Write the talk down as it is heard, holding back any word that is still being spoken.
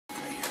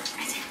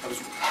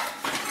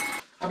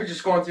I've been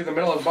just going through the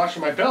middle and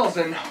washing my bills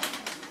and...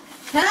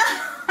 What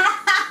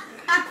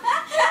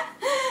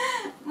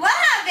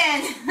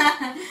happened?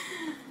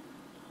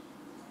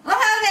 What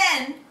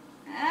happened?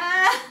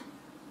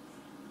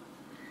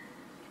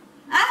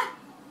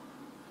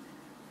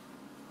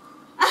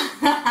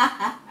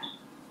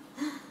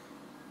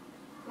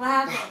 What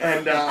happened?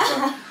 And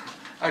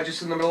I'm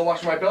just in the middle of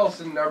washing my bills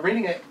and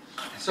reading it.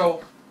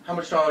 So, how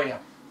much do I owe you?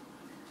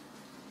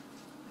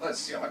 Let's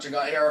see how much I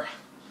got here.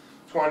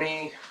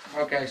 20.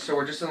 Okay, so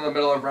we're just in the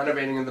middle of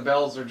renovating and the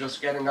bills are just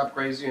getting up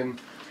crazy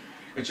and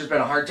it's just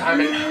been a hard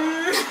time. And...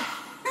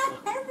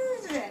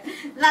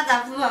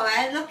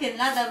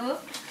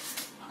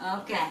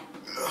 Okay.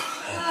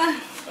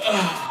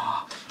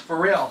 For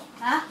real?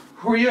 Huh?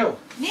 Who are you?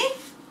 Me?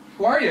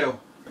 Who are you?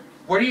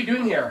 What are you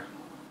doing here?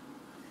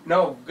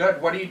 No,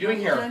 good. What are you doing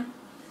here?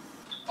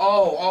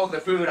 Oh, the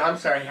food. I'm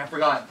sorry, I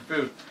forgot the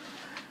food.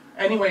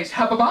 Anyways,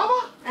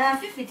 Habababa?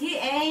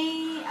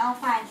 58 or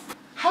 5.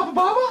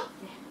 Habababa?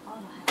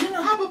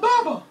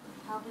 Habababa?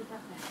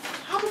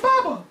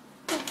 Habababa?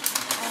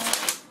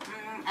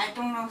 I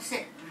don't know.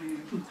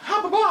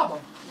 Habababa?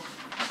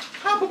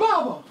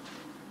 Habababa?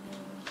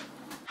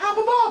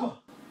 Habababa?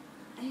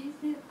 I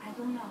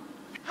don't know.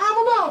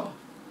 Habababa?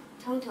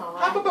 Total.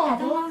 Habababa? I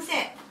don't know.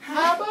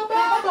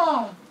 Habababa?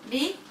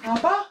 Me?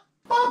 Habababa?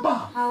 Habababa.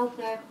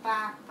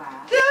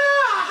 Yeah!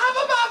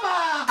 Habababa!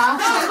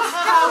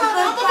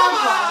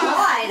 Habababa.